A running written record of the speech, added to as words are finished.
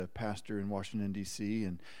a pastor in Washington, D.C.,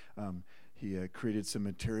 and he created some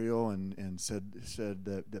material and said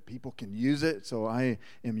that people can use it. So I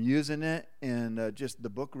am using it, and just the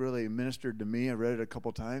book really ministered to me. I read it a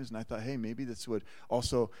couple times, and I thought, hey, maybe this would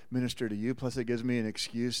also minister to you. Plus, it gives me an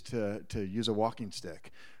excuse to use a walking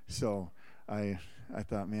stick. So I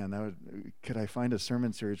thought, man, could I find a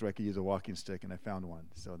sermon series where I could use a walking stick? And I found one.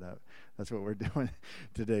 So that's what we're doing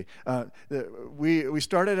today. We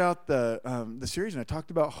started out the series, and I talked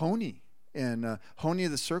about Honi. And Honi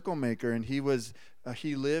the circle maker, and he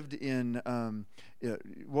lived in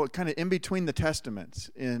kind of in between the testaments.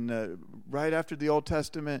 In right after the Old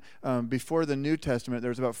Testament, before the New Testament, there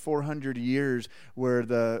was about 400 years where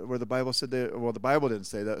the Bible said that. Well, the Bible didn't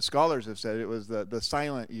say that. Scholars have said it was the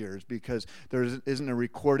silent years, because there isn't a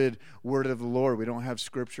recorded word of the Lord. We don't have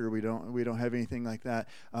scripture. We don't have anything like that.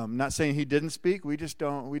 Not saying he didn't speak. We just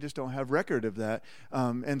don't have record of that.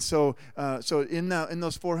 And so in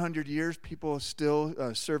those 400 years, people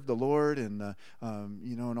still served the Lord, and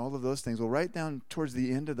and all of those things. Well, right down towards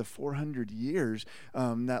the end of the 400 years,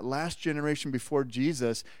 that last generation before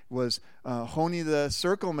Jesus was Honi the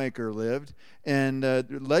circle maker lived, and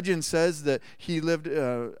legend says that he lived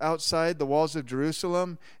outside the walls of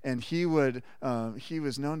Jerusalem, and he was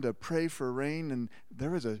known to pray for rain, and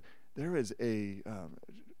there was a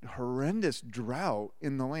horrendous drought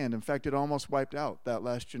in the land. In fact, it almost wiped out that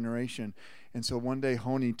last generation. And so one day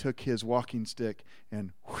Honi took his walking stick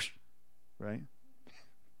and whoosh, right?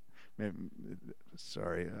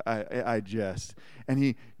 Sorry, I jest. And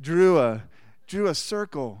he drew a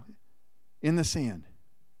circle in the sand.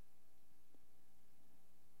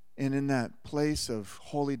 And in that place of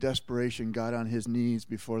holy desperation, got on his knees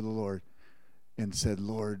before the Lord and said,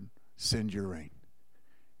 "Lord, send your rain."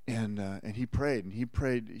 And he prayed, and he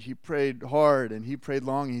prayed hard, and he prayed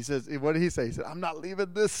long. And he says, what did he say? He said, "I'm not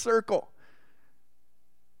leaving this circle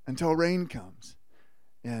until rain comes."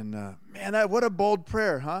 And what a bold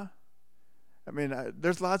prayer, huh? I mean,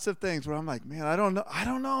 there's lots of things where I'm like, man, I don't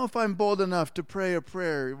know if I'm bold enough to pray a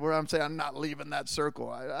prayer where I'm saying I'm not leaving that circle.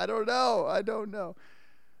 I don't know.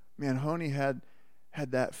 Man, Honi had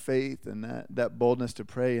that faith and that boldness to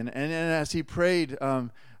pray, and as he prayed,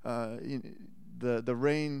 the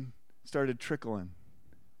rain started trickling,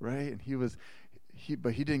 right? And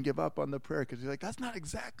but he didn't give up on the prayer, because he's like, that's not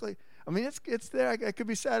exactly. I mean, it's there. I could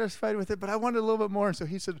be satisfied with it, but I wanted a little bit more. And so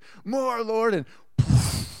he said, "More, Lord," and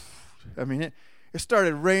I mean, it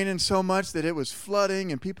started raining so much that it was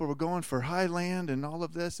flooding, and people were going for high land and all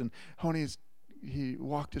of this. And he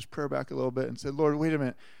walked his prayer back a little bit and said, "Lord, wait a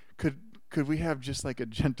minute. Could we have just like a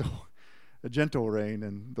gentle rain?"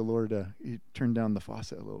 And the Lord, he turned down the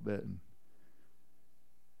faucet a little bit. And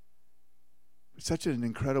such an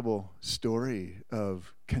incredible story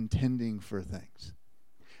of contending for things.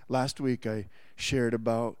 Last week I shared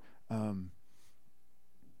about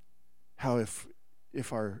how if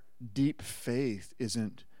our deep faith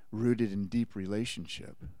isn't rooted in deep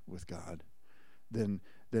relationship with God, then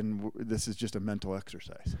this is just a mental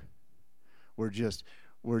exercise. We're just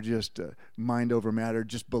mind over matter,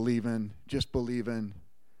 just believing.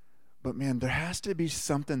 But man, there has to be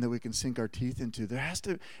something that we can sink our teeth into. There has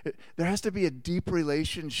to be a deep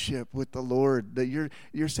relationship with the Lord that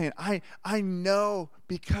you're saying, I know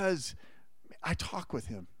because I talk with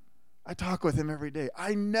him. I talk with him every day.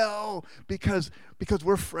 I know because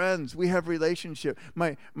we're friends. We have relationship.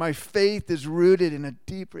 My faith is rooted in a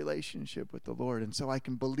deep relationship with the Lord, and so I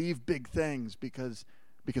can believe big things because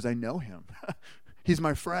I know him. He's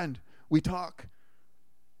my friend. We talk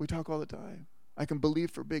all the time. I can believe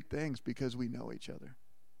for big things because we know each other.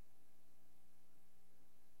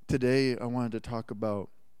 Today, I wanted to talk about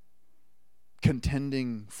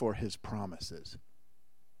contending for his promises.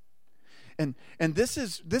 And this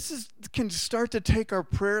can start to take our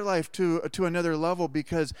prayer life to another level,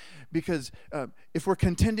 because if we're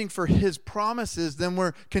contending for his promises, then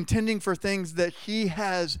we're contending for things that he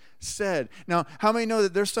has said. Now, how many know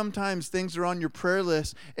that there's sometimes things are on your prayer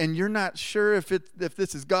list and you're not sure if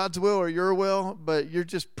this is God's will or your will, but you're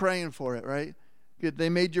just praying for it, right? They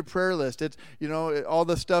made your prayer list. It's, all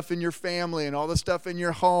the stuff in your family and all the stuff in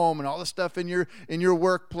your home and all the stuff in your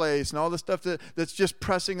workplace and all the stuff that's just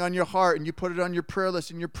pressing on your heart, and you put it on your prayer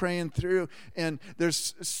list and you're praying through. And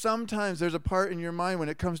sometimes there's a part in your mind when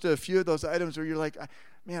it comes to a few of those items where you're like,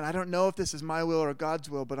 man, I don't know if this is my will or God's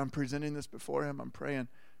will, but I'm presenting this before him. I'm praying.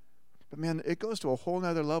 But man, it goes to a whole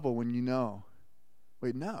nother level when you know,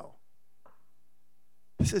 wait, no,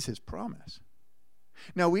 this is his promise.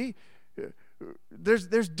 Now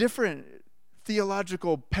there's different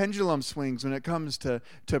theological pendulum swings when it comes to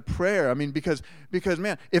prayer. I mean, because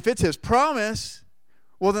man, if it's his promise,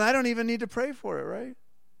 well, then I don't even need to pray for it, right?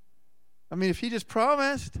 I mean, if he just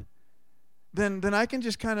promised, then I can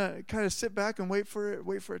just kind of sit back and wait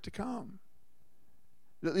for it to come.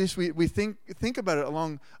 At least we think about it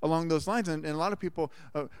along those lines, and a lot of people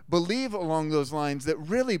believe along those lines that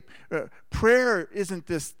really prayer isn't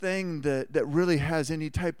this thing that really has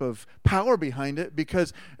any type of power behind it,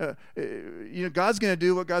 because God's going to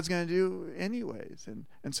do what God's going to do anyways,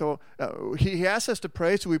 and so He asks us to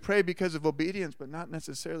pray, so we pray because of obedience, but not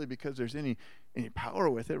necessarily because there's any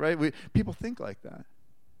power with it, right? People think like that,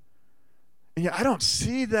 and I don't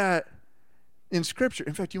see that in Scripture.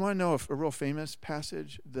 In fact, you want to know a real famous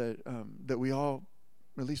passage that we all,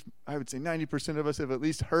 at least I would say 90% of us have at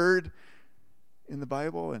least heard in the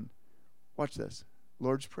Bible? And watch this.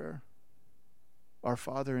 Lord's Prayer. Our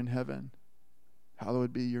Father in heaven,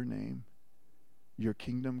 hallowed be your name. Your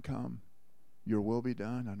kingdom come. Your will be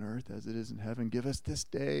done on earth as it is in heaven. Give us this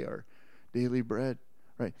day our daily bread.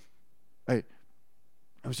 Right.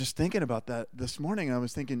 I was just thinking about that this morning. I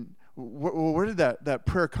was thinking, where did that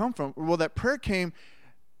prayer come from? Well, that prayer came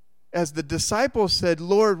as the disciples said,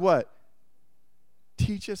 Lord, what?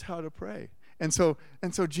 Teach us how to pray. And so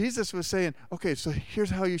Jesus was saying, okay, so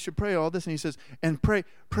here's how you should pray all this. And he says, and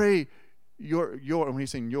pray your, and when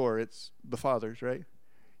he's saying your, it's the Father's, right?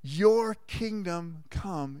 Your kingdom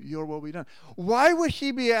come, your will be done. Why would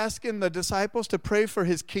he be asking the disciples to pray for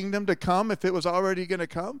his kingdom to come if it was already going to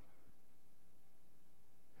come?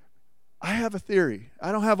 I have a theory.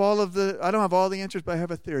 I don't have all the answers, but I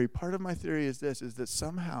have a theory. Part of my theory is this, is that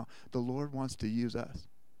somehow the Lord wants to use us.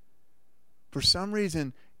 For some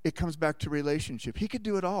reason, it comes back to relationship. He could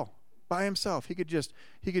do it all by himself. He could just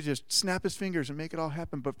snap his fingers and make it all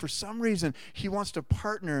happen. But for some reason, he wants to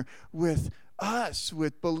partner with us,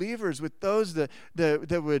 with believers, with those that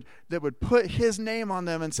would put his name on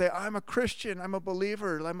them and say, I'm a Christian, I'm a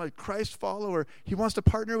believer, I'm a Christ follower. He wants to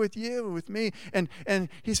partner with you, with me. And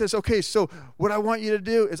he says, okay, so what I want you to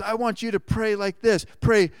do is I want you to pray like this.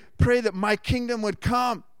 Pray that my kingdom would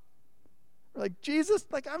come. Like, Jesus,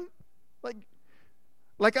 like I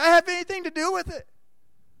have anything to do with it.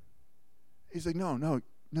 He's like, no,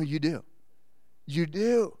 you do. You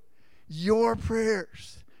do. Your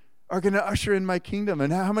prayers are going to usher in my kingdom.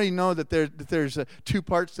 And how many know that there's two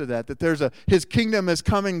parts to that? That there's his kingdom is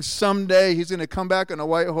coming someday. He's going to come back on a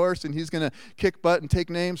white horse, and he's going to kick butt and take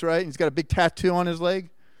names, right? And he's got a big tattoo on his leg,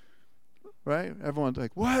 right? Everyone's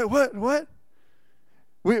like, what?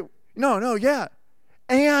 No, yeah.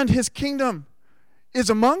 And his kingdom is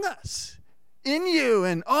among us, in you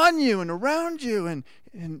and on you and around you.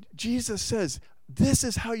 And Jesus says, this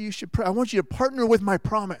is how you should pray. I want you to partner with my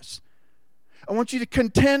promise. I want you to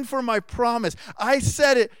contend for my promise. I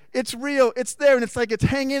said it. It's real. It's there. And it's like it's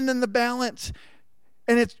hanging in the balance.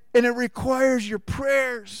 And it requires your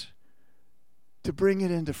prayers to bring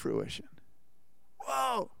it into fruition.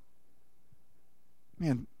 Whoa.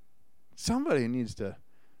 Man, somebody needs to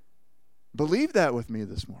believe that with me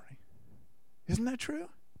this morning. Isn't that true?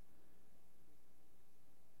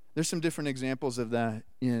 There's some different examples of that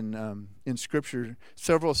in Scripture.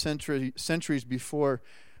 Several centuries before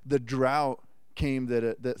the drought came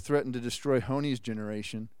that threatened to destroy Honi's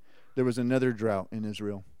generation, there was another drought in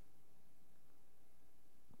Israel.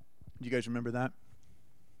 Do you guys remember that?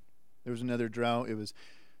 There was another drought. It was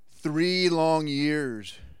 3 long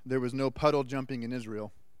years. There was no puddle jumping in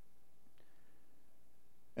Israel.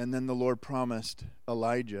 And then the Lord promised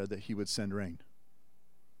Elijah that he would send rain.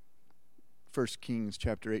 1 Kings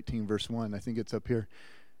chapter 18, verse 1. I think it's up here.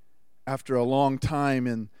 After a long time,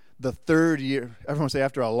 in the 3rd year, everyone say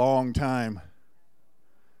after a long time.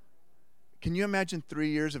 Can you imagine 3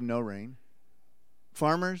 years of no rain?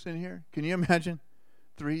 Farmers in here, can you imagine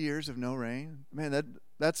 3 years of no rain? Man,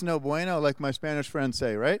 that's no bueno, like my Spanish friends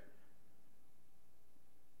say, right?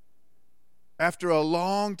 After a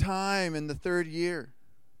long time in the 3rd year,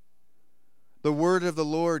 the word of the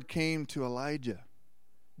Lord came to Elijah.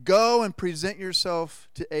 Go and present yourself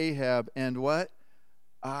to Ahab, and what?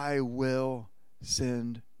 I will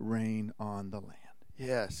send rain on the land.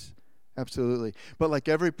 Yes, absolutely. But like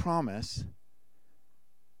every promise,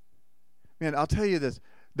 man, I'll tell you this.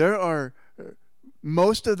 There are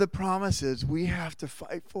most of the promises we have to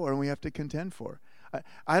fight for and we have to contend for.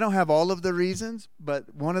 I don't have all of the reasons,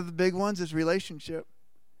 but one of the big ones is relationship.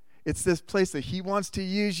 It's this place that he wants to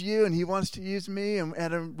use you and he wants to use me, and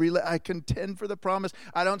I contend for the promise.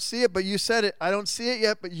 I don't see it, but you said it. I don't see it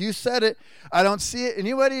yet, but you said it. I don't see it.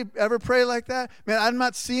 Anybody ever pray like that? Man, I'm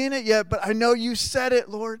not seeing it yet, but I know you said it,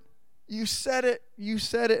 Lord. You said it. You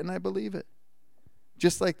said it, and I believe it.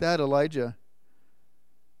 Just like that, Elijah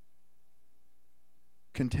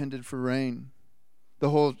contended for rain. the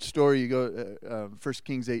whole story, you go 1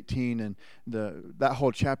 Kings 18, and that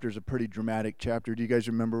whole chapter is a pretty dramatic chapter. Do you guys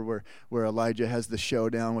remember where Elijah has the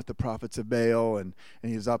showdown with the prophets of Baal, and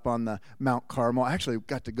he's up on the Mount Carmel? I actually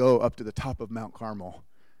got to go up to the top of Mount Carmel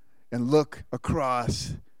and look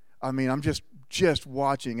across. I mean, I'm just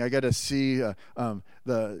watching. I got to see the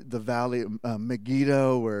valley of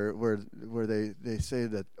Megiddo, where they say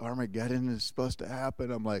that Armageddon is supposed to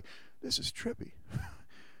happen. I'm like, this is trippy.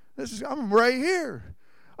 I'm right here.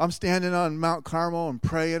 I'm standing on Mount Carmel and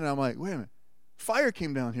praying, and I'm like, wait a minute. Fire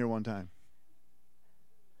came down here one time.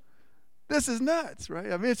 This is nuts,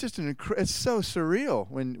 right? I mean, it's just it's so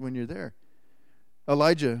surreal when you're there.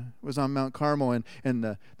 Elijah was on Mount Carmel, and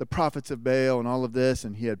the prophets of Baal and all of this,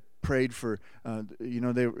 and he had prayed for,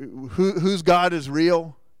 whose God is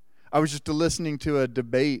real. I was just listening to a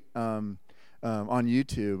debate on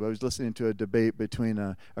YouTube. I was listening to a debate between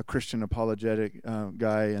a Christian apologetic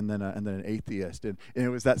guy and then an atheist, and it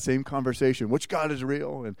was that same conversation. Which God is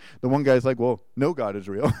real? And the one guy's like, "Well, no God is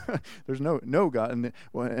real. There's no God."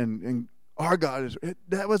 And our God is.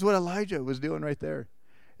 That was what Elijah was doing right there.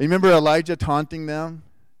 And you remember Elijah taunting them?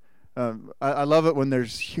 I love it when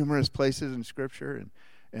there's humorous places in Scripture,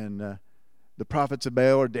 and the prophets of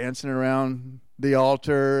Baal are dancing around the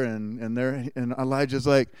altar, and Elijah's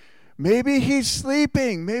like, maybe he's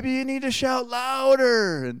sleeping. Maybe you need to shout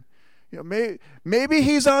louder. And maybe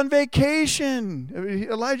he's on vacation. I mean,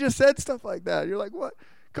 Elijah said stuff like that. You're like, what?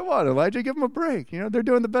 Come on, Elijah, give them a break. They're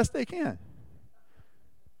doing the best they can.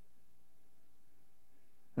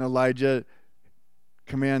 And Elijah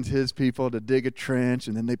commands his people to dig a trench,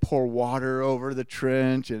 and then they pour water over the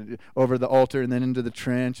trench and over the altar and then into the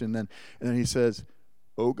trench, and then he says,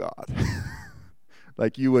 "Oh God,"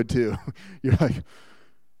 like you would too. You're like,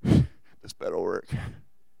 this better work.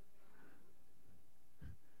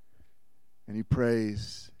 And he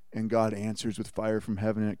prays, and God answers with fire from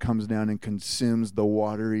heaven, and it comes down and consumes the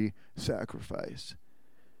watery sacrifice.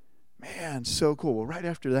 Man, so cool. Well, right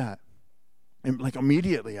after that, and like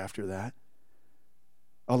immediately after that,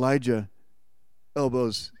 Elijah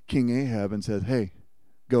elbows King Ahab and says, "Hey,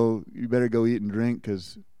 you better go eat and drink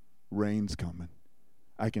because rain's coming.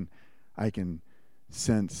 I can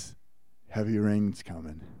sense heavy rain's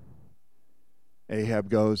coming." Ahab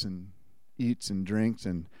goes and eats and drinks,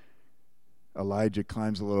 and Elijah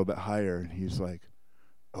climbs a little bit higher, and he's like,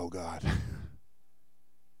 "Oh God,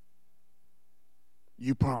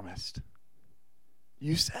 you promised.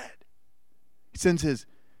 You said." He sends his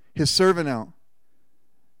servant out.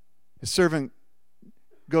 His servant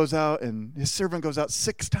goes out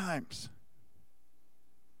 6 times.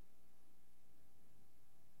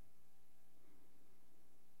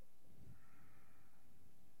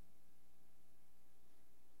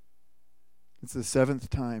 It's the 7th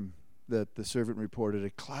time that the servant reported, "A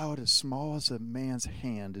cloud as small as a man's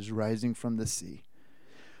hand is rising from the sea."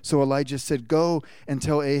 So Elijah said, "Go and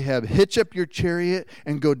tell Ahab, hitch up your chariot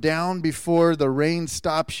and go down before the rain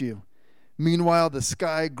stops you." Meanwhile, the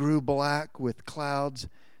sky grew black with clouds.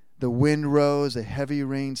 The wind rose, a heavy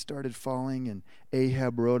rain started falling, and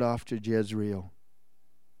Ahab rode off to Jezreel.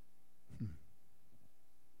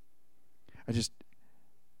 I just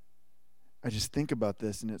think about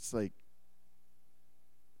this, and it's like,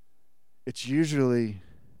 it's usually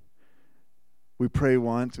we pray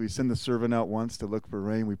once, we send the servant out once to look for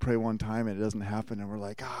rain. We pray one time and it doesn't happen, and we're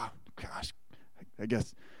like, gosh, I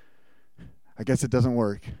guess it doesn't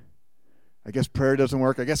work. I guess prayer doesn't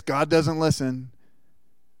work. I guess God doesn't listen.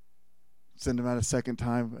 Send him out a 2nd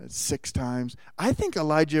time, 6 times. I think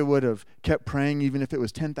Elijah would have kept praying even if it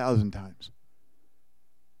was 10,000 times.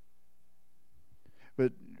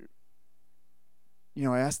 But,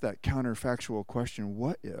 I asked that counterfactual question,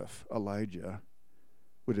 what if Elijah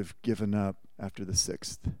would have given up after the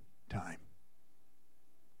 6th time?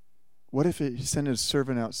 What if he sent his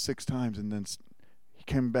servant out 6 times and then he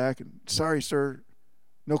came back and, "Sorry, sir,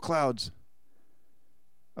 no clouds.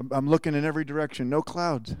 I'm looking in every direction, no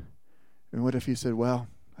clouds." And what if he said, "Well,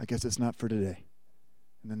 I guess it's not for today."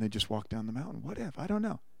 And then they just walked down the mountain. What if? I don't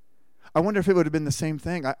know. I wonder if it would have been the same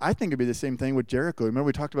thing. I think it'd be the same thing with Jericho. Remember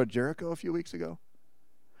we talked about Jericho a few weeks ago?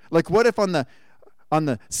 Like, what if on the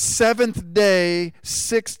 7th day,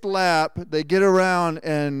 6th lap, they get around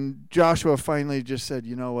and Joshua finally just said,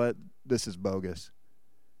 "You know what? This is bogus.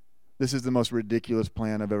 This is the most ridiculous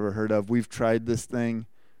plan I've ever heard of. We've tried this thing.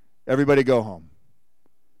 Everybody go home."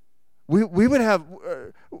 We would have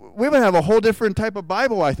a whole different type of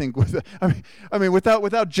Bible, I think.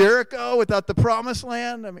 Without Jericho, without the Promised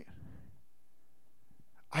Land.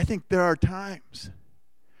 I think there are times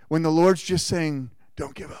when the Lord's just saying,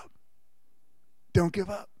 "Don't give up. Don't give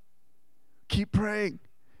up. Keep praying.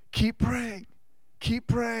 Keep praying. Keep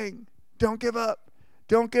praying. Don't give up.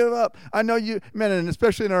 Don't give up. I know you, man, and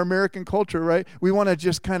especially in our American culture, right? We want to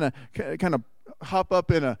just kind of hop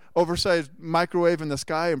up in a oversized microwave in the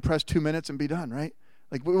sky and press 2 minutes and be done, right?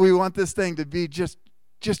 Like we want this thing to be just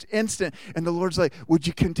instant. And the Lord's like, would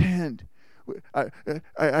you contend?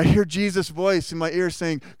 I hear Jesus' voice in my ear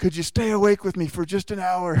saying, could you stay awake with me for just an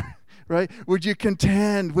hour? Right? Would you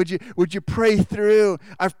contend? Would you pray through?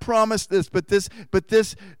 I've promised this, but this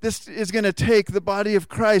is going to take the body of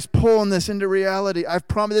Christ pulling this into reality. I've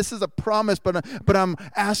promised. This is a promise, but I'm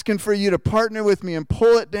asking for you to partner with me and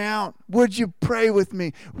pull it down. Would you pray with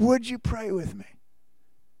me? Would you pray with me?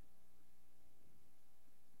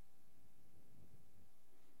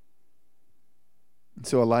 And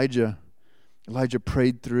so Elijah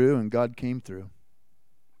prayed through, and God came through.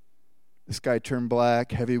 The sky turned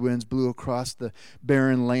black, heavy winds blew across the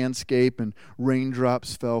barren landscape, and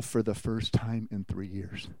raindrops fell for the first time in 3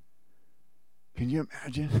 years. Can you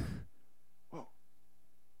imagine?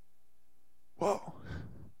 Whoa.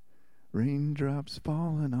 Raindrops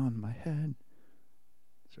falling on my head.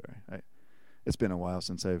 Sorry, it's been a while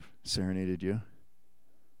since I've serenaded you.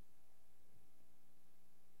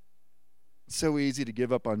 It's so easy to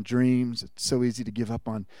give up on dreams. It's so easy to give up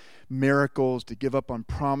on miracles, to give up on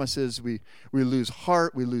promises. We lose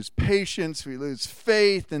heart, we lose patience, we lose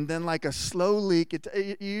faith, and then like a slow leak, it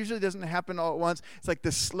usually doesn't happen all at once. It's like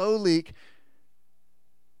this slow leak.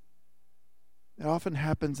 It often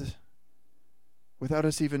happens without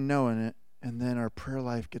us even knowing it, and then our prayer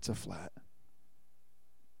life gets a flat.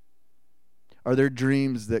 Are there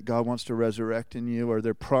dreams that God wants to resurrect in you? Are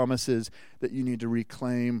there promises that you need to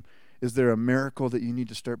reclaim? Is there a miracle that you need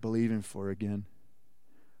to start believing for again?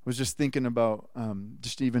 I was just thinking about,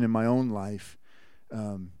 just even in my own life,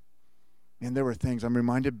 and there were things. I'm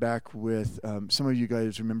reminded back with, some of you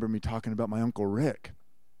guys remember me talking about my Uncle Rick.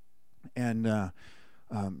 And,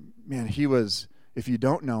 man, he was, if you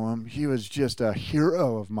don't know him, he was just a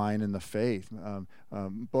hero of mine in the faith.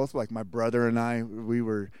 Both like my brother and I, we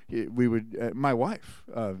would, my wife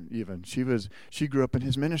even, she grew up in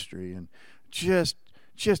his ministry, and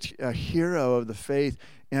just a hero of the faith.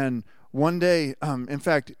 And one day, in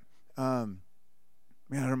fact, man,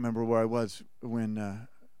 I don't remember where I was when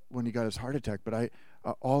he got his heart attack, but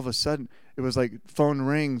all of a sudden, it was like phone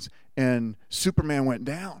rings and Superman went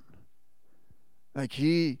down. Like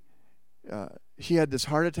he had this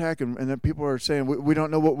heart attack, and then people are saying, we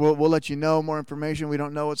don't know what, we'll let you know more information. We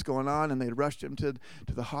don't know what's going on. And they rushed him to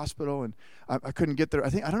the hospital, and I couldn't get there. I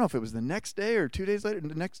don't know if it was the next day or 2 days later.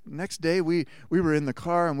 The next day we were in the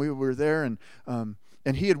car, and we were there, and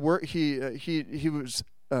he had worked. He was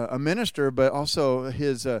a minister, but also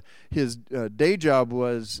his day job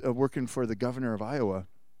was working for the governor of Iowa.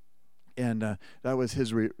 And that was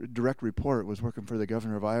his direct report, was working for the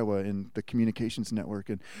governor of Iowa in the communications network.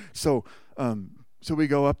 And so we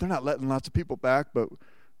go up. They're not letting lots of people back, but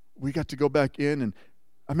we got to go back in. And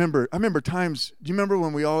I remember times. Do you remember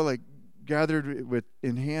when we all like gathered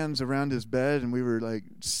in hands around his bed, and we were like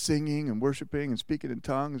singing and worshiping and speaking in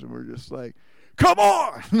tongues, and we're just like, "Come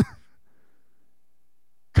on,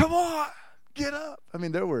 come on, get up!" I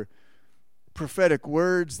mean, there were prophetic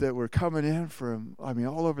words that were coming in from,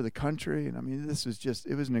 all over the country. And this was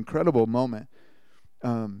it was an incredible moment.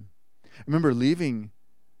 I remember leaving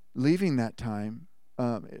that time.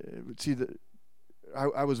 I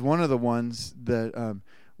was one of the ones that,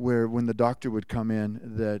 where when the doctor would come in,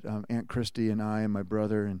 that Aunt Christy and I and my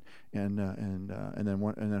brother and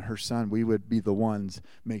then her son, we would be the ones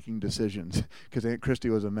making decisions, because Aunt Christy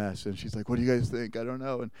was a mess, and she's like, "What do you guys think? I don't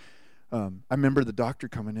know." And I remember the doctor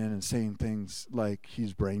coming in and saying things like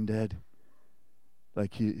he's brain dead,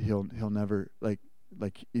 like he'll never,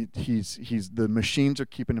 he's the machines are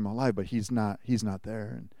keeping him alive, but he's not there.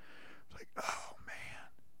 And it's like,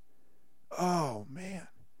 oh man.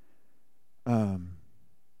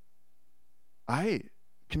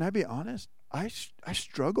 Can I be honest? I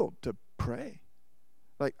struggled to pray.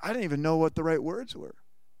 Like, I didn't even know what the right words were.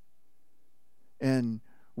 And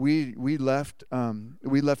we left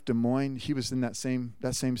Des Moines. He was in that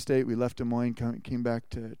same state. We left Des Moines, came back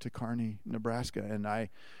to Kearney, Nebraska, and I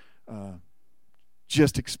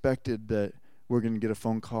just expected that we're going to get a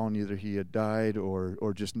phone call and either he had died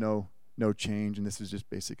or just no change, and this is just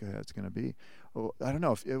basically how it's going to be. Well, I don't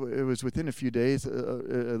know if it was within a few days,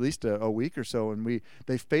 at least a week or so, and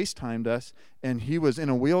they FaceTimed us, and he was in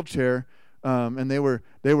a wheelchair, and they were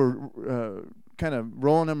kind of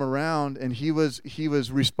rolling him around, and he was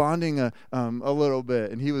responding a little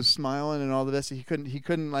bit, and he was smiling and all of this. He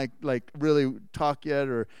couldn't like really talk yet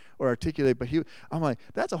or articulate, but I'm like,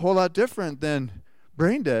 that's a whole lot different than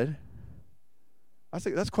brain dead. I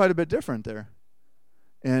think that's quite a bit different there.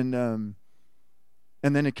 And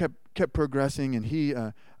then it kept progressing, and he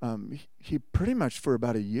pretty much for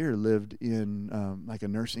about a year lived in like a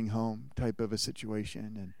nursing home type of a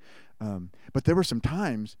situation. And but there were some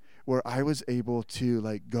times where I was able to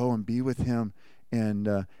like go and be with him,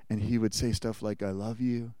 and he would say stuff like, "I love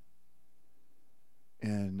you,"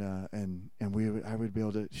 and I would be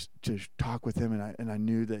able to talk with him, and I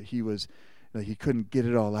knew that he was. Like he couldn't get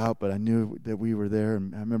it all out, but I knew that we were there.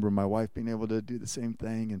 And I remember my wife being able to do the same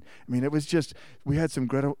thing. And I mean, it was just, we had some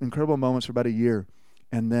incredible moments for about a year.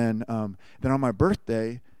 And then on my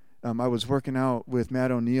birthday, I was working out with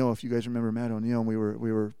Matt O'Neill. If you guys remember Matt O'Neill, and we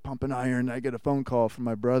were pumping iron. I get a phone call from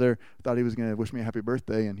my brother. Thought he was going to wish me a happy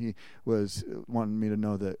birthday, and he was wanting me to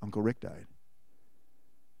know that Uncle Rick died.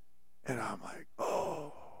 And I'm like,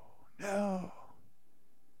 oh no,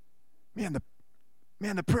 man,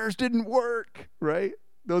 the prayers didn't work, right?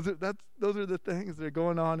 Those are the things that are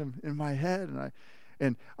going on in my head,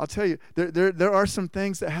 and I'll tell you, there are some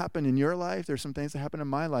things that happen in your life. There's some things that happen in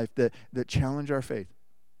my life that challenge our faith,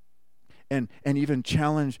 and even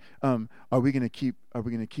challenge. Are we going to keep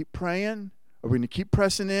praying? Are we going to keep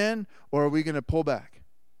pressing in, or are we going to pull back,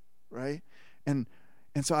 right? And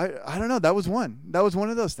so I don't know. That was one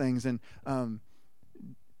of those things, and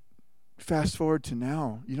fast forward to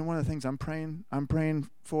now, one of the things I'm praying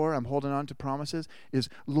for, I'm holding on to promises, is,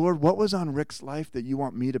 Lord, what was on Rick's life that you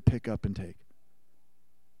want me to pick up and take?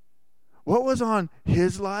 What was on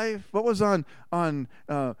his life? What was on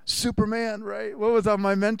Superman, right? What was on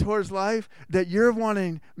my mentor's life that you're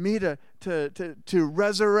wanting me to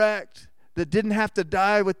resurrect, that didn't have to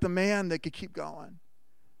die with the man that could keep going?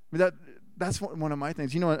 I mean, that's one of my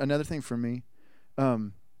things. Another thing for me,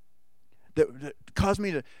 that caused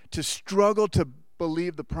me to struggle to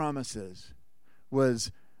believe the promises was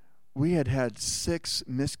we had 6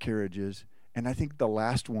 miscarriages, and I think the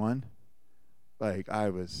last one, like I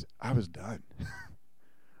was done.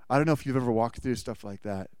 I don't know if you've ever walked through stuff like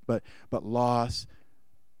that, but loss,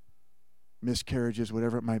 miscarriages,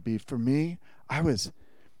 whatever it might be. For me, I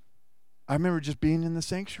remember just being in the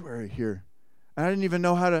sanctuary here, and I didn't even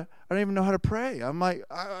know how to pray. I'm like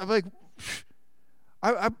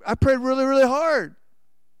I prayed really, really hard.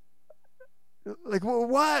 Like, well,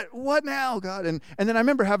 what now, God? And then I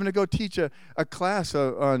remember having to go teach a class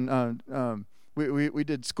on we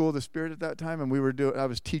did School of the Spirit at that time, and I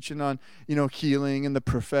was teaching on healing and the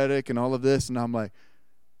prophetic and all of this, and I'm like,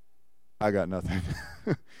 I got nothing.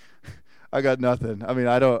 I got nothing. I mean,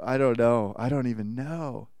 I don't know. I don't even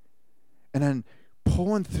know. And then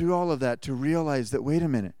pulling through all of that to realize that, wait a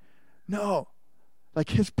minute, no, like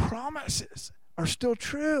his promises are still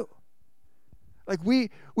true. Like we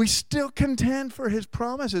still contend for his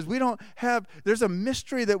promises. There's a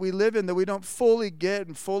mystery that we live in that we don't fully get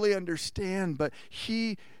and fully understand, but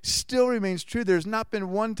he still remains true. There's not been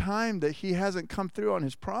one time that he hasn't come through on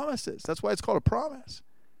his promises. That's why it's called a promise.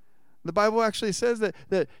 The Bible actually says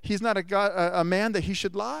that he's not a man that he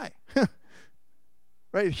should lie.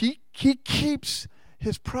 Right? He keeps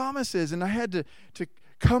his promises, and I had to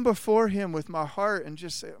come before him with my heart and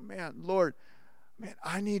just say, man, Lord,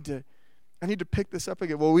 I need to pick this up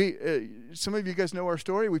again. Well, some of you guys know our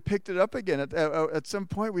story. We picked it up again. At some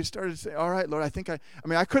point, we started to say, all right, Lord, I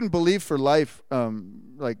couldn't believe for life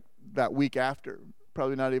like that week after,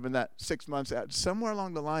 probably not even that 6 months out. Somewhere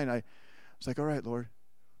along the line, I was like, all right, Lord,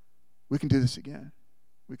 we can do this again.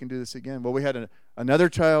 We can do this again. Well, we had another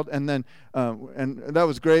child, and then and that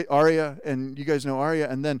was great, Aria, and you guys know Aria.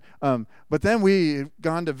 And then, but then we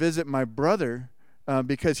gone to visit my brother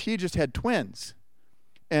because he just had twins.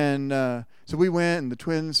 And so we went, and the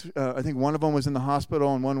twins, I think one of them was in the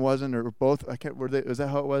hospital and one wasn't, or both. Was that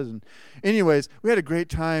how it was? And anyways, we had a great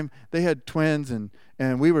time. They had twins, and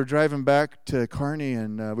we were driving back to Kearney,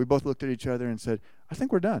 and we both looked at each other and said, I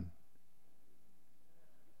think we're done.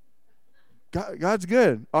 God's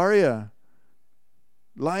good. Aria,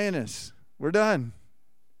 Lioness, we're done.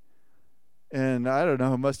 And I don't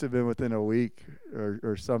know, it must have been within a week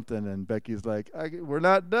or something. And Becky's like, we're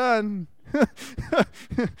not done.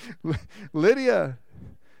 Lydia,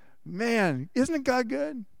 man, isn't God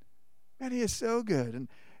good? Man, he is so good.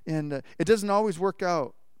 And it doesn't always work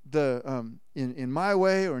out in my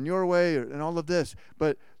way or in your way and all of this.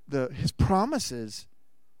 But his promises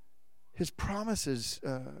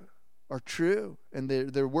are true, and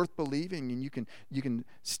they're worth believing, and you can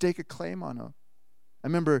stake a claim on them. I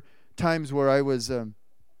remember times where I was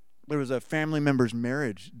there was a family member's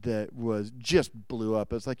marriage that was just blew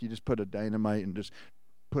up. It's like you just put a dynamite and just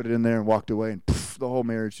put it in there and walked away, and poof, the whole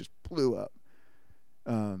marriage just blew up.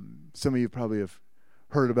 Some of you probably have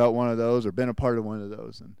heard about one of those or been a part of one of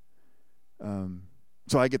those, and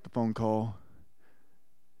so I get the phone call,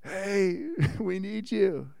 Hey, we need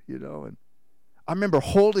you, And I remember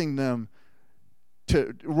holding them,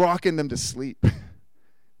 rocking them to sleep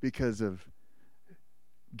because of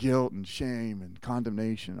guilt and shame and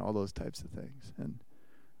condemnation, all those types of things. And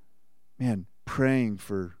man, praying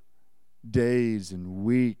for days and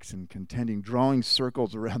weeks and contending, drawing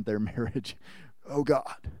circles around their marriage. Oh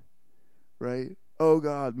God, right? Oh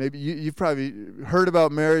God. Maybe you've probably heard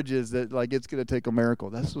about marriages that like it's going to take a miracle.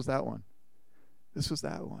 This was that one.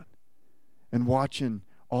 And watching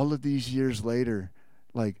all of these years later,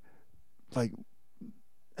 like an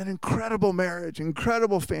incredible marriage,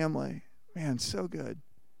 incredible family. Man, so good.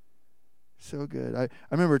 So good. I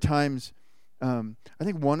remember times, I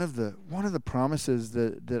think one of the promises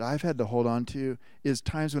that I've had to hold on to is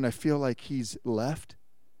times when I feel like he's left,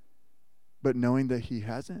 but knowing that he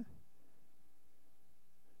hasn't.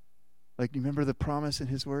 Like, you remember the promise in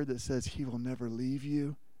his word that says he will never leave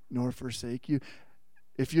you nor forsake you?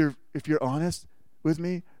 If you're honest with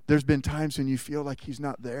me, there's been times when you feel like he's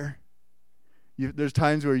not there. There's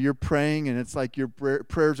times where you're praying and it's like your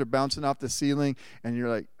prayers are bouncing off the ceiling and you're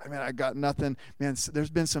like, I got nothing. Man, there's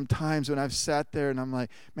been some times when I've sat there and I'm like,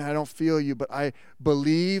 man, I don't feel you, but I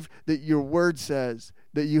believe that your word says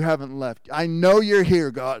that you haven't left. I know you're here,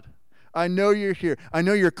 God. I know you're here. I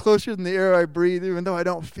know you're closer than the air I breathe, even though I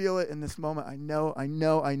don't feel it in this moment. I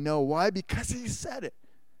know. Why? Because he said it.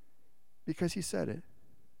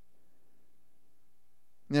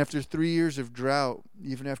 And after 3 years of drought,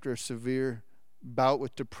 even after a severe bout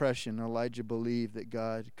with depression, Elijah believed that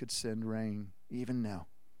God could send rain even now.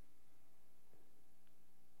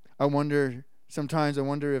 Sometimes I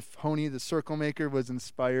wonder if Honi the circle maker was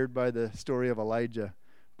inspired by the story of Elijah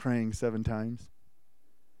praying 7 times.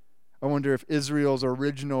 I wonder if Israel's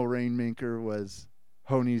original rainmaker was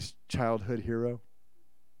Honi's childhood hero.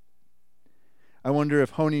 I wonder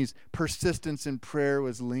if Honi's persistence in prayer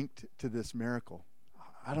was linked to this miracle.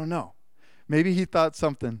 I don't know. Maybe he thought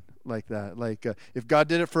something like that. Like, if God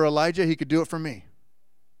did it for Elijah, he could do it for me.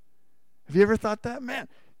 Have you ever thought that? Man,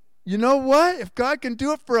 you know what? If God can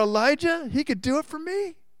do it for Elijah, he could do it for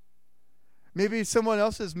me. Maybe someone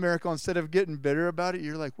else's miracle, instead of getting bitter about it,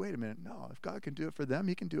 you're like, wait a minute. No, if God can do it for them,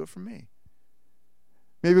 he can do it for me.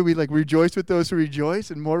 Maybe we rejoice with those who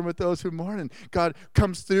rejoice and mourn with those who mourn. And God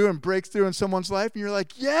comes through and breaks through in someone's life. And you're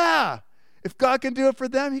like, yeah, if God can do it for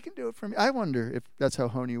them, he can do it for me. I wonder if that's how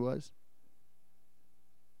Honi was.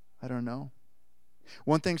 I don't know.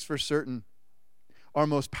 One thing's for certain. Our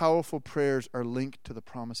most powerful prayers are linked to the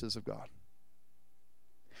promises of God.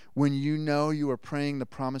 When you know you are praying the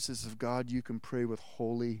promises of God, you can pray with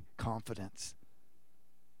holy confidence.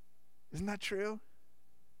 Isn't that true?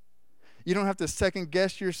 You don't have to second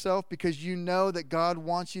guess yourself because you know that God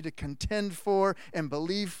wants you to contend for and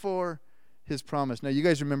believe for his promise. Now, you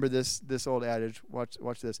guys remember this old adage.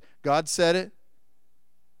 Watch this. God said it.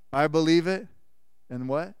 I believe it. And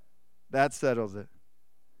what? That settles it.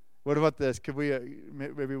 What about this? Could we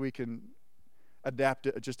maybe we can adapt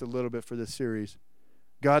it just a little bit for this series.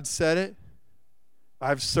 God said it.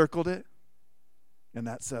 I've circled it. And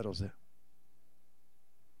that settles it.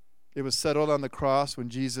 It was settled on the cross when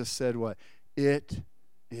Jesus said what? It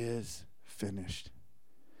is finished.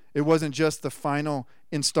 It wasn't just the final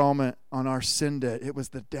installment on our sin debt. It was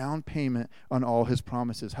the down payment on all his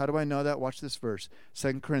promises. How do I know that? Watch this verse.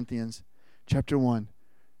 2 Corinthians chapter 1,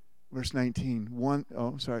 verse 19.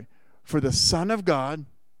 For the Son of God,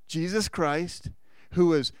 Jesus Christ, who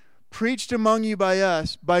was preached among you by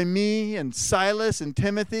us, by me and Silas and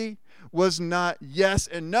Timothy, was not yes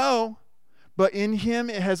and no, but in him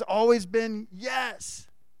it has always been yes.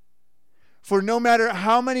 For no matter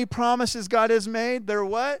how many promises God has made, they're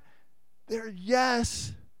what? They're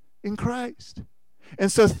yes in Christ.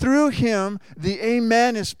 And so through him, the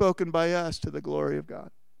amen is spoken by us to the glory of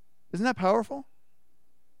God. Isn't that powerful?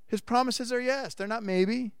 His promises are yes. They're not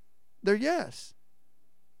maybe. They're yes.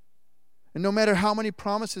 And no matter how many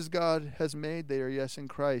promises God has made, they are yes in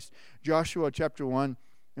Christ. Joshua chapter 1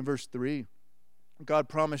 and verse 3. God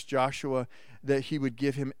promised Joshua that he would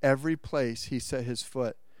give him every place he set his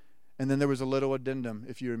foot. And then there was a little addendum,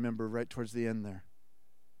 if you remember, right towards the end there.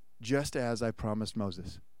 Just as I promised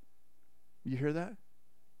Moses. You hear that?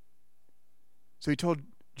 So he told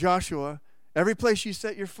Joshua, every place you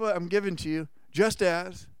set your foot, I'm giving to you, just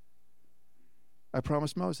as I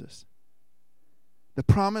promised Moses. The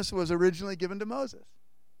promise was originally given to Moses.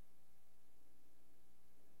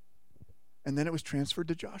 And then it was transferred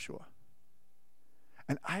to Joshua.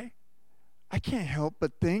 And I can't help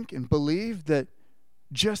but think and believe that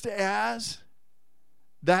just as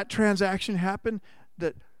that transaction happened,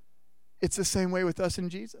 that it's the same way with us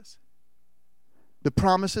and Jesus. the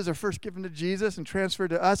promises are first given to Jesus and transferred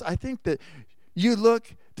to us. I think that you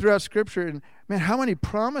look throughout Scripture and, man, how many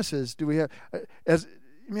promises do we have?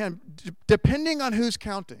 Depending on who's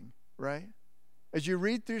counting, right? As you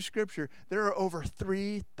read through Scripture, there are over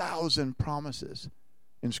 3,000 promises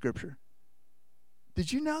in Scripture.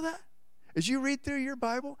 Did you know that? As you read through your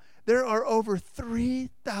Bible, there are over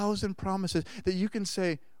 3,000 promises that you can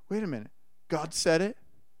say, wait a minute, God said it.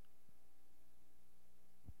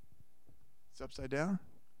 It's upside down.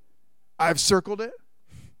 I've circled it.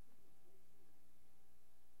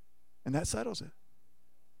 And that settles it.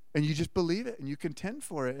 And you just believe it, and you contend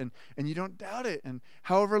for it, and you don't doubt it. And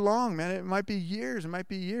however long, man, it might be years. It might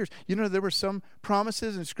be years. You know, there were some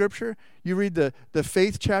promises in Scripture. You read the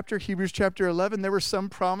faith chapter, Hebrews chapter 11. There were some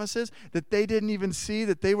promises that they didn't even see,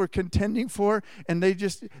 that they were contending for, and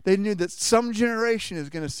they knew that some generation is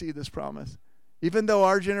going to see this promise. Even though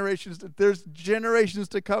there's generations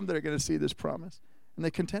to come that are going to see this promise. And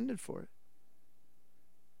they contended for it.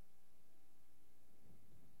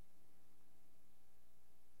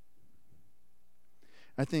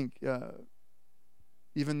 I think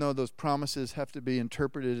even though those promises have to be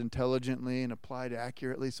interpreted intelligently and applied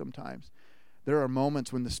accurately sometimes, there are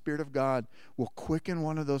moments when the Spirit of God will quicken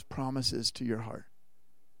one of those promises to your heart.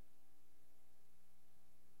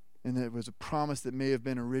 And it was a promise that may have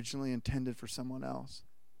been originally intended for someone else.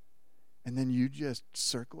 And then you just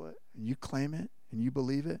circle it, and you claim it, and you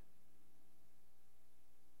believe it.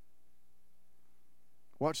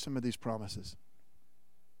 Watch some of these promises.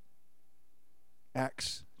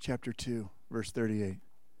 Acts chapter 2, verse 38.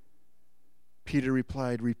 Peter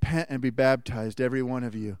replied, "Repent and be baptized, every one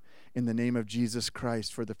of you, in the name of Jesus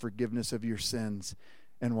Christ for the forgiveness of your sins."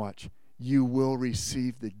 And watch, you will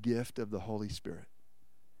receive the gift of the Holy Spirit.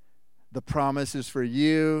 The promise is for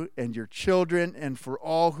you and your children and for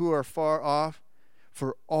all who are far off,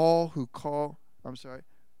 for all who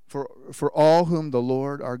for all whom the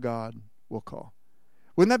Lord our God will call.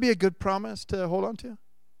 Wouldn't that be a good promise to hold on to?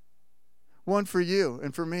 One for you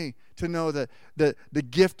and for me to know that the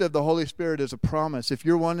gift of the Holy Spirit is a promise. If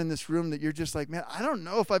you're one in this room that you're just like, man, I don't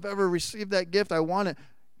know if I've ever received that gift. I want it.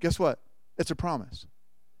 Guess what? It's a promise.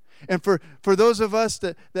 And for those of us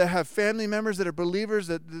that have family members that are believers,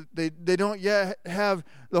 that they don't yet have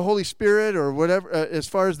the Holy Spirit or whatever, as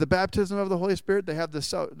far as the baptism of the Holy Spirit, they have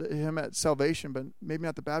Him at salvation, but maybe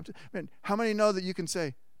not the baptism. Man, how many know that you can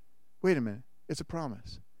say, wait a minute, it's a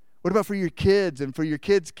promise? What about for your kids and for your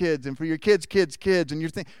kids' kids and for your kids' kids' kids? And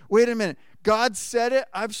you're thinking, wait a minute, God said it,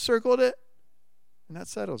 I've circled it, and that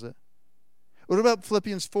settles it. What about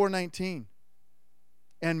Philippians 4:19?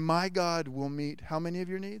 And my God will meet how many of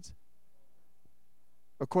your needs?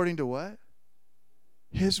 According to what?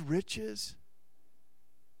 His riches.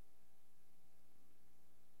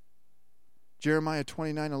 Jeremiah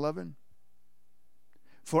 29:11.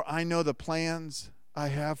 For I know the plans I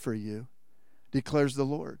have for you, declares the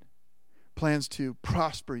Lord. Plans to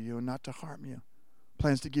prosper you and not to harm you.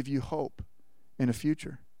 Plans to give you hope in a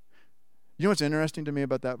future. You know what's interesting to me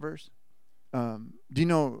about that verse? Do you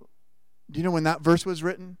know when that verse was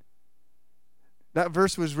written? That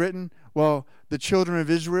verse was written while the children of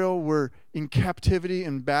Israel were in captivity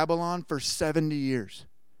in Babylon for 70 years.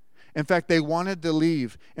 In fact, they wanted to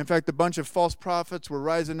leave. In fact, a bunch of false prophets were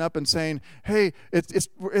rising up and saying, hey,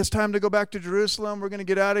 it's time to go back to Jerusalem. We're going to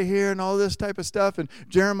get out of here and all this type of stuff. And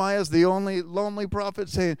Jeremiah's the only lonely prophet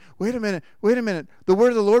saying, wait a minute. The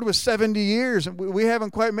word of the Lord was 70 years, and we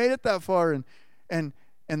haven't quite made it that far. And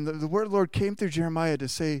the word of the Lord came through Jeremiah to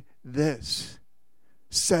say this: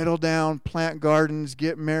 settle down, plant gardens,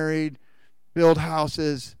 get married, build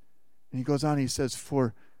houses. And he goes on, he says,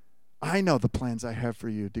 for I know the plans I have for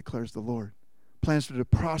you, declares the Lord. Plans to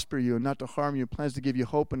prosper you and not to harm you. Plans to give you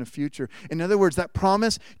hope in the future. In other words, that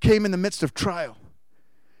promise came in the midst of trial.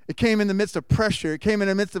 It came in the midst of pressure. It came in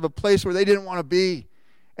the midst of a place where they didn't want to be.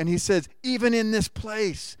 And he says, even in this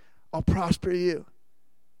place, I'll prosper you.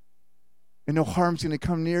 And no harm's going to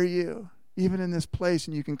come near you. Even in this place,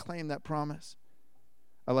 and you can claim that promise.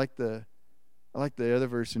 I like the other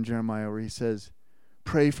verse in Jeremiah where he says,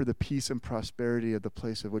 pray for the peace and prosperity of the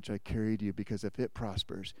place of which I carried you, because if it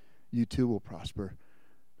prospers, you too will prosper.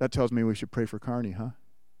 That tells me we should pray for Kearney, huh?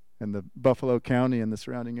 And the Buffalo County and the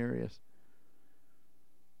surrounding areas.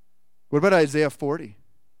 What about Isaiah 40?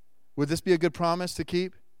 Would this be a good promise to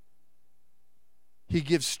keep? He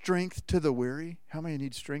gives strength to the weary. How many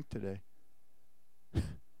need strength today?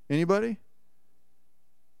 Anybody?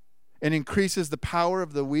 And increases the power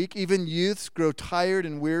of the weak. Even youths grow tired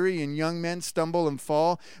and weary, and young men stumble and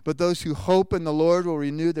fall. But those who hope in the Lord will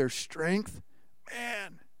renew their strength.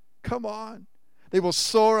 Man, come on. They will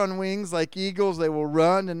soar on wings like eagles. They will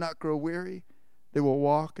run and not grow weary. They will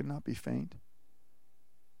walk and not be faint.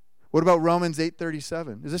 What about Romans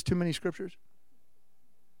 8:37? Is this too many scriptures?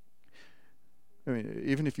 I mean,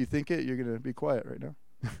 even if you think it, you're going to be quiet right now.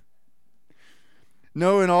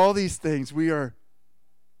 No, in all these things we are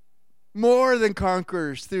more than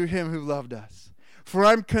conquerors through him who loved us. For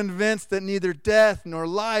I'm convinced that neither death nor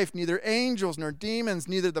life, neither angels nor demons,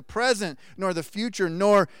 neither the present nor the future,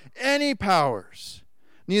 nor any powers,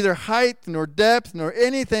 neither height nor depth nor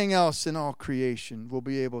anything else in all creation will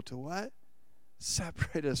be able to what?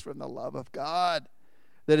 Separate us from the love of God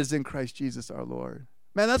that is in Christ Jesus our Lord.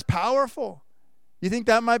 Man, that's powerful. You think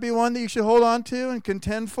that might be one that you should hold on to and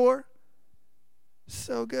contend for?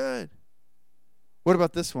 So good. What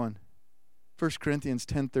about this one? 1 Corinthians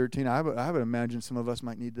 10:13. I would imagine some of us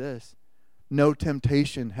might need this. No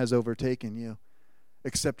temptation has overtaken you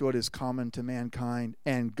except what is common to mankind.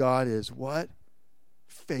 And God is what?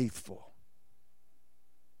 Faithful.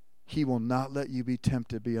 He will not let you be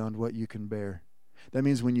tempted beyond what you can bear. That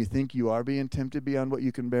means when you think you are being tempted beyond what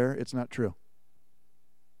you can bear, it's not true.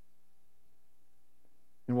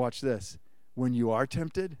 And watch this. When you are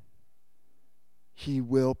tempted, he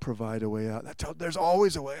will provide a way out. There's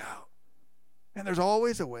always a way out. And there's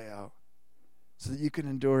always a way out so that you can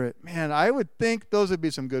endure it. Man, I would think those would be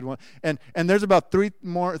some good ones. And there's about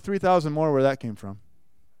 3,000 more where that came from.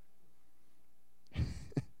 Here,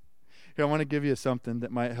 I want to give you something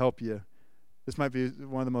that might help you. This might be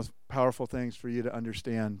one of the most powerful things for you to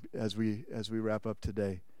understand as we wrap up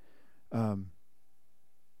today.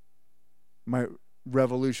 Might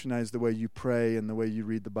revolutionize the way you pray and the way you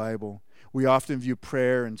read the Bible. We often view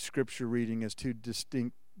prayer and scripture reading as two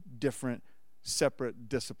distinct, different, separate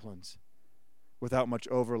disciplines without much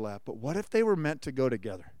overlap. But what if they were meant to go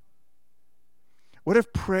together? What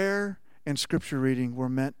if prayer and scripture reading were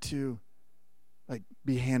meant to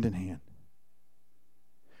be hand in hand?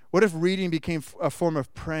 What if reading became a form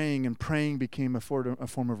of praying and praying became a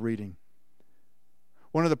form of reading?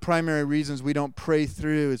 One of the primary reasons we don't pray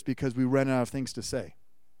through is because we run out of things to say.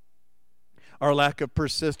 Our lack of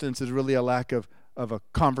persistence is really a lack of a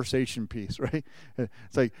conversation piece, right?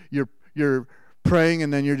 It's like you're praying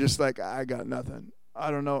and then you're just like, I got nothing.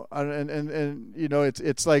 I don't know. And you know,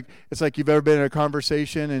 it's like you've ever been in a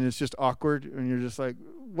conversation and it's just awkward and you're just like,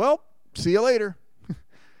 well, see you later.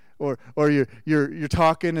 or you're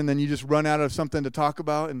talking and then you just run out of something to talk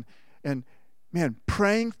about and man,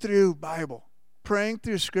 praying through Bible, praying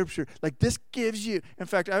through Scripture, like this gives you. In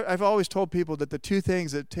fact, I've always told people that the two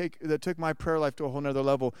things that took my prayer life to a whole nother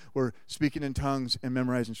level were speaking in tongues and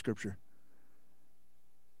memorizing Scripture.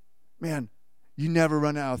 Man, you never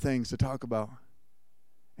run out of things to talk about,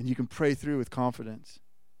 and you can pray through with confidence.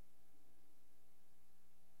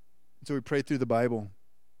 And so we pray through the Bible.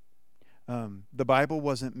 The Bible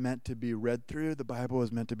wasn't meant to be read through. The Bible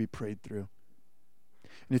was meant to be prayed through.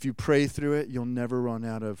 And if you pray through it, you'll never run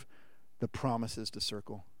out of the promises to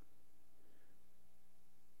circle.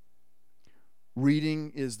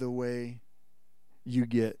 Reading is the way you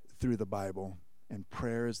get through the Bible, and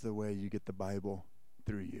prayer is the way you get the Bible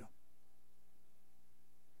through you.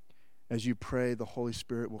 As you pray, the Holy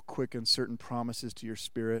Spirit will quicken certain promises to your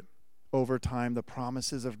spirit. Over time, the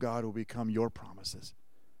promises of God will become your promises.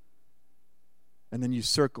 And then you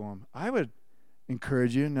circle them. I would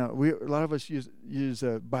encourage you. Now, a lot of us use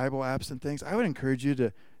Bible apps and things. I would encourage you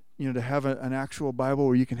to have an actual Bible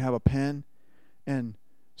where you can have a pen and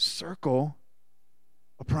circle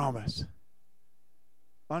a promise.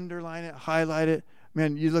 Underline it, highlight it.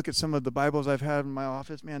 Man, you look at some of the Bibles I've had in my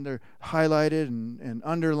office, man, they're highlighted and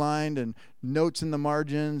underlined and notes in the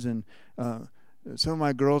margins. And some of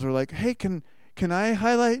my girls are like, hey, can I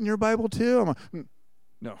highlight in your Bible too? I'm like,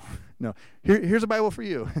 no. Here's a Bible for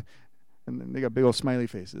you. And then they got big old smiley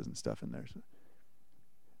faces and stuff in there. So,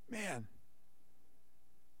 man,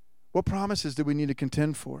 what promises do we need to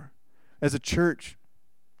contend for? As a church,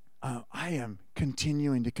 I am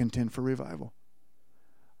continuing to contend for revival.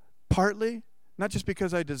 Partly, not just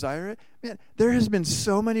because I desire it. Man, there has been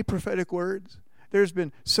so many prophetic words. There's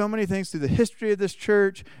been so many things through the history of this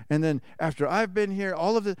church. And then after I've been here,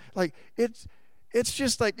 all of it, like, it's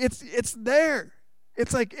just like, it's there.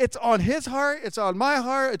 It's like it's on his heart, it's on my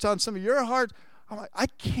heart, it's on some of your hearts. I'm like, I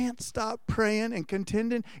can't stop praying and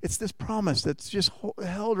contending. It's this promise that's just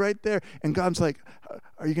held right there. And God's like,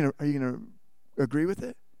 are you gonna agree with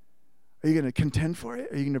it? Are you gonna contend for it?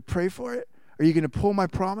 Are you gonna pray for it? Are you gonna pull my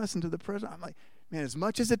promise into the present? I'm like, man, as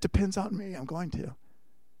much as it depends on me, I'm going to.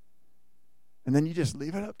 And then you just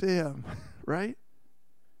leave it up to him, right?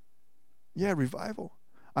 Yeah, revival.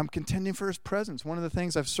 I'm contending for his presence. One of the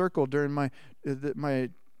things I've circled during my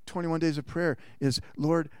 21 days of prayer is,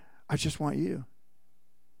 Lord, I just want you.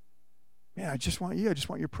 Man, I just want you. I just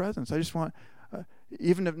want your presence. I just want,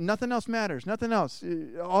 even if nothing else matters, nothing else,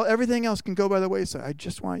 everything else can go by the wayside. I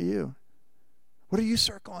just want you. What are you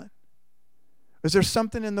circling? Is there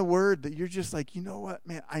something in the Word that you're just like, you know what,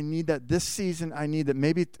 man, I need that this season. I need that.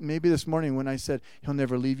 Maybe this morning when I said He'll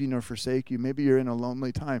never leave you nor forsake you, maybe you're in a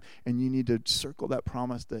lonely time and you need to circle that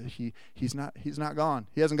promise that He's not gone.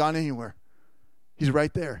 He hasn't gone anywhere. He's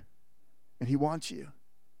right there, and He wants you.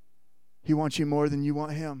 He wants you more than you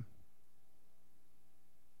want Him.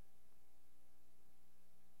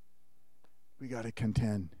 We got to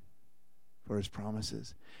contend for His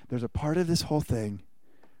promises. There's a part of this whole thing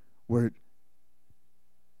where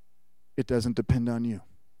it doesn't depend on you.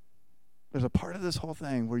 There's a part of this whole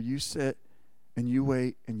thing where you sit and you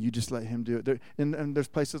wait and you just let Him do it. And there's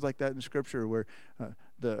places like that in Scripture where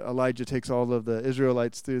Elijah takes all of the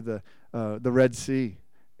Israelites through the Red Sea,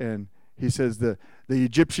 and he says, the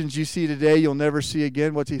Egyptians you see today, you'll never see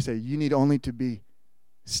again. What's he say? You need only to be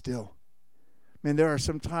still. Man, there are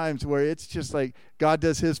some times where it's just like God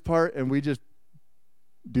does His part and we just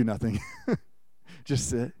do nothing. Just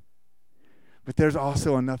sit. But there's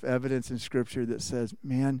also enough evidence in Scripture that says,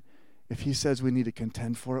 man, if He says we need to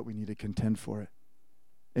contend for it, we need to contend for it.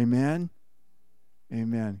 Amen?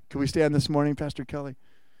 Amen. Can we stand this morning, Pastor Kelly?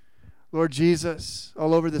 Lord Jesus,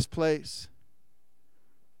 all over this place,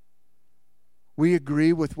 we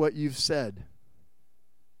agree with what You've said.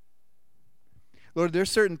 Lord, there's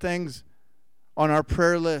certain things on our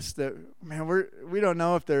prayer list that, man, we don't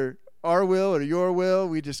know if they're our will or Your will.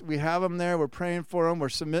 We have them there. We're praying for them. We're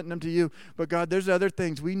submitting them to You. But God, there's other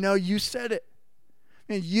things. We know You said it.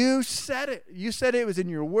 Man, You said it. You said it was in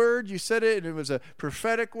Your word. You said it, and it was a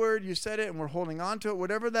prophetic word. You said it, and we're holding on to it,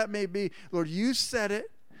 whatever that may be. Lord, You said it,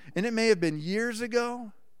 and it may have been years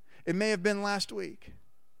ago. It may have been last week.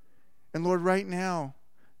 And Lord, right now,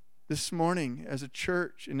 this morning, as a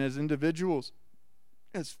church and as individuals,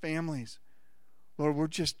 as families, Lord, we're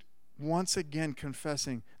just once again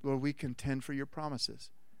confessing, Lord, we contend for Your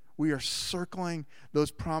promises. We are circling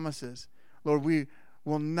those promises. Lord, we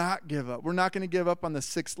will not give up. We're not going to give up on the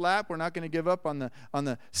 6th lap. We're not going to give up on the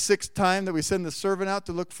 6th time that we send the servant out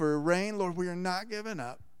to look for rain. Lord, we are not giving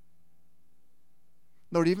up.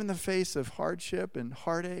 Lord, even in the face of hardship and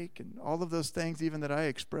heartache and all of those things even that I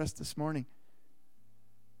expressed this morning,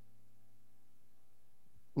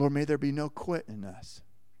 Lord, may there be no quit in us.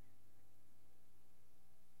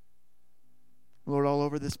 Lord, all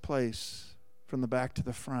over this place, from the back to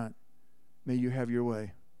the front, may You have Your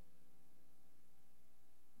way.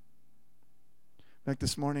 Like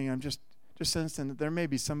this morning, I'm just sensing that there may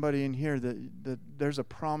be somebody in here that there's a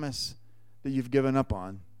promise that you've given up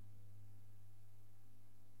on.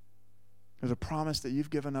 There's a promise that you've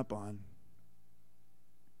given up on.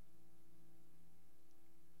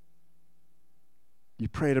 You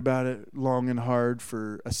prayed about it long and hard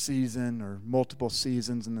for a season or multiple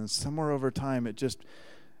seasons, and then somewhere over time it just,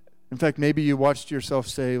 in fact, maybe you watched yourself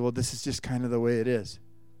say, well, this is just kind of the way it is.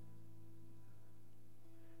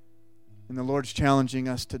 And the Lord's challenging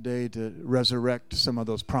us today to resurrect some of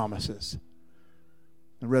those promises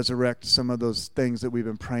and resurrect some of those things that we've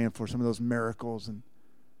been praying for, some of those miracles and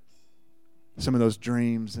some of those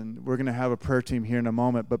dreams. And we're going to have a prayer team here in a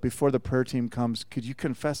moment, but before the prayer team comes, could you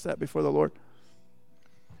confess that before the Lord?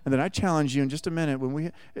 And then I challenge you in just a minute,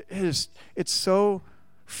 it's so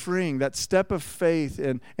freeing, that step of faith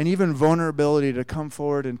and even vulnerability to come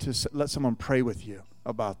forward and to let someone pray with you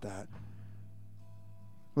about that.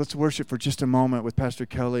 Let's worship for just a moment with Pastor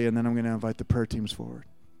Kelly, and then I'm going to invite the prayer teams forward.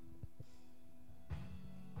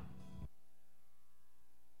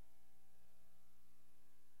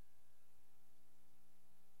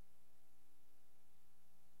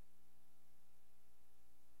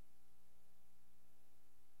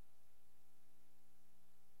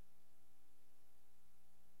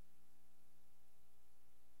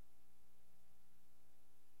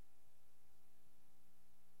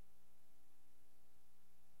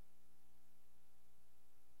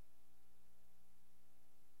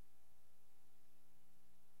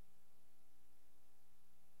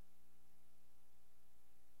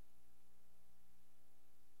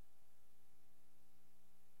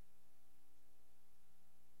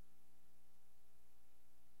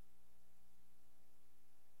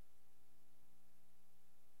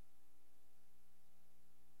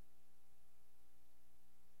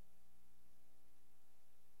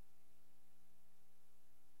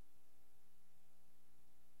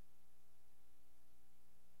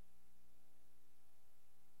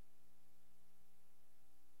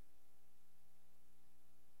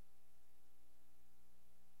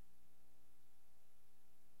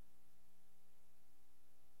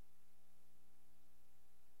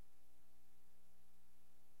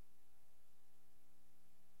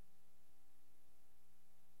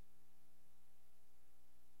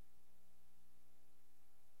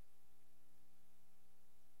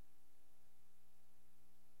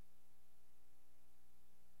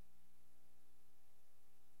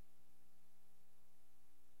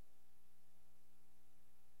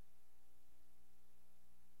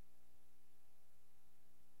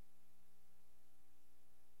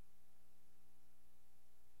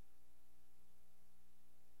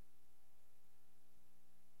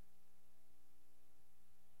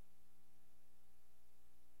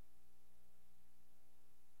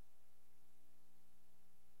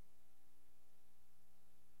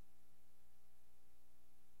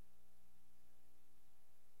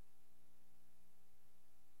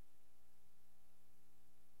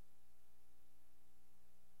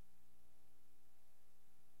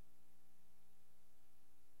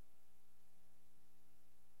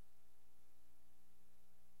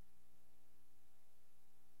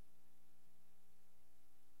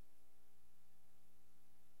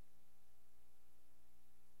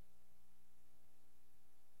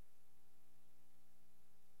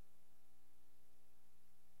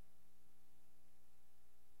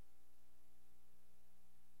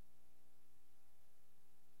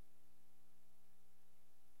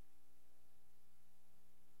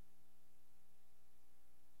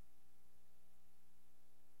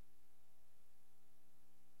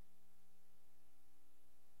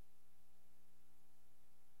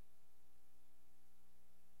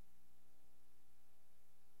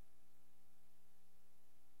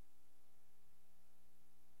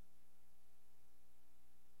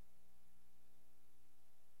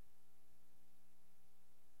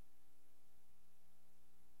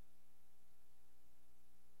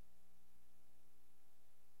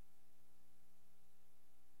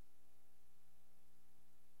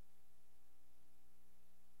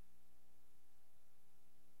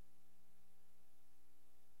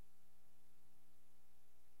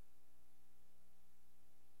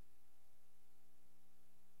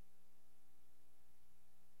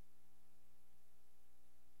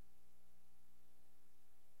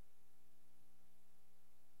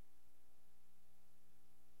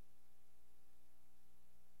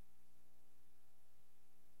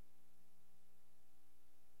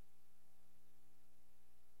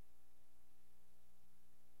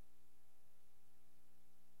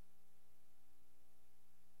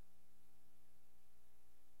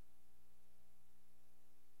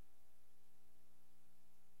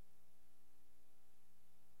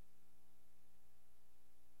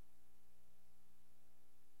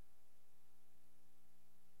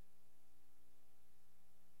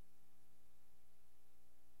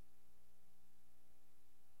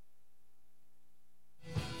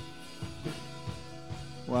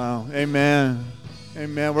 Wow. Amen.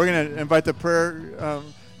 Amen. We're going to invite the prayer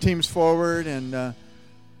teams forward, and I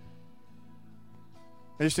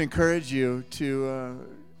just encourage you to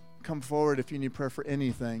come forward if you need prayer for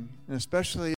anything, and especially